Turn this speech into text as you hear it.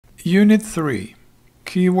Unit 3.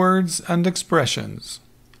 Keywords and expressions.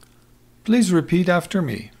 Please repeat after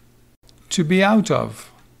me. To be out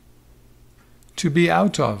of. To be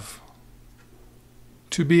out of.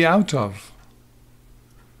 To be out of.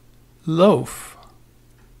 Loaf.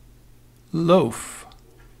 Loaf.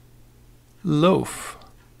 Loaf.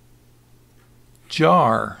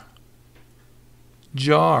 Jar.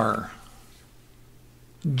 Jar.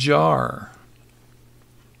 Jar.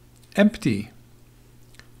 Empty.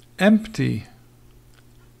 Empty.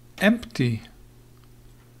 Empty.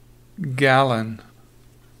 Gallon.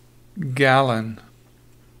 Gallon.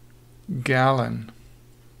 Gallon.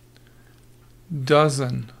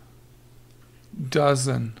 Dozen.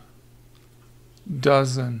 Dozen.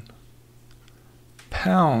 Dozen.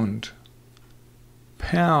 Pound.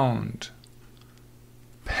 Pound.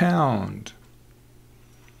 Pound.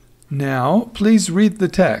 Now, please read the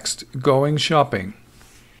text, Going Shopping.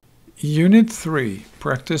 Unit 3,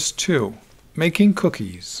 Practice 2, Making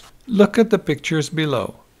Cookies. Look at the pictures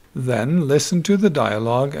below. Then listen to the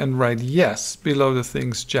dialogue and write yes below the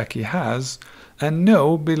things Jackie has and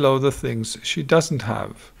no below the things she doesn't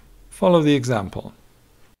have. Follow the example.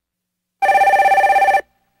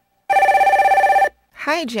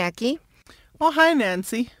 Hi, Jackie. Oh, hi,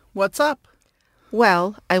 Nancy. What's up?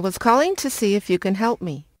 Well, I was calling to see if you can help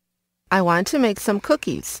me. I want to make some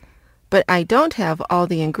cookies, but I don't have all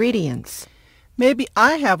the ingredients. Maybe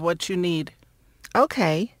I have what you need.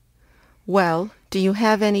 Okay. Well, do you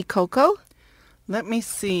have any cocoa? Let me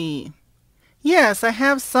see. Yes, I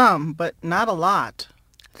have some, but not a lot.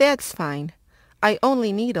 That's fine. I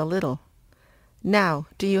only need a little. Now,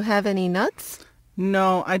 do you have any nuts?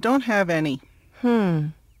 No, I don't have any.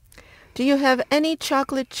 Do you have any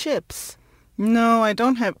chocolate chips? No, I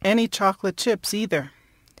don't have any chocolate chips either.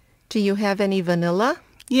 Do you have any vanilla?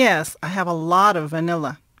 Yes, I have a lot of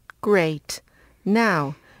vanilla. Great.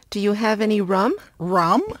 Now, do you have any rum?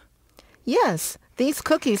 Rum? Yes, these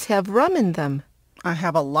cookies have rum in them. I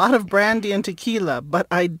have a lot of brandy and tequila, but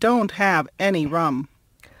I don't have any rum.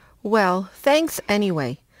 Well, thanks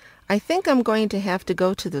anyway. I think I'm going to have to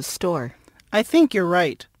go to the store. I think you're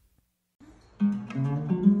right.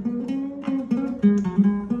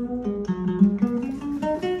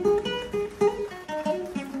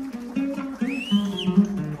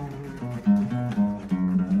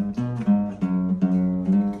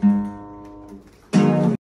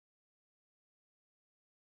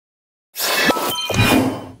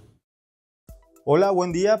 Hola,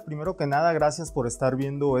 buen día. Primero que nada, gracias por estar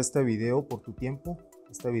viendo este video, por tu tiempo,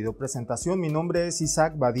 esta video presentación. Mi nombre es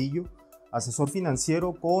Isaac Badillo, asesor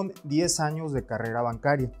financiero con 10 años de carrera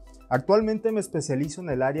bancaria. Actualmente me especializo en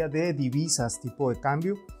el área de divisas, tipo de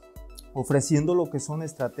cambio, ofreciendo lo que son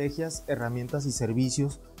estrategias, herramientas y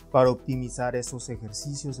servicios para optimizar esos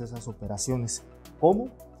ejercicios, esas operaciones. ¿Cómo?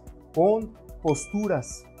 Con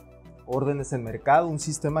posturas, órdenes en mercado, un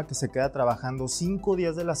sistema que se queda trabajando 5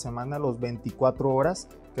 días de la semana, los 24 horas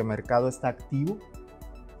que el mercado está activo.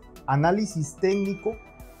 Análisis técnico,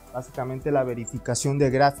 básicamente la verificación de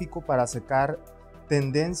gráfico para sacar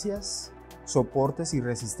tendencias, soportes y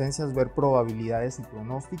resistencias, ver probabilidades y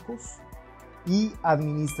pronósticos. Y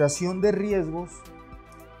administración de riesgos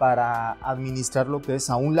para administrar lo que es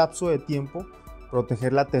a un lapso de tiempo,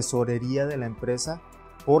 proteger la tesorería de la empresa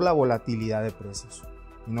por la volatilidad de precios.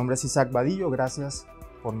 Mi nombre es Isaac Badillo, gracias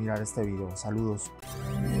por mirar este video. Saludos.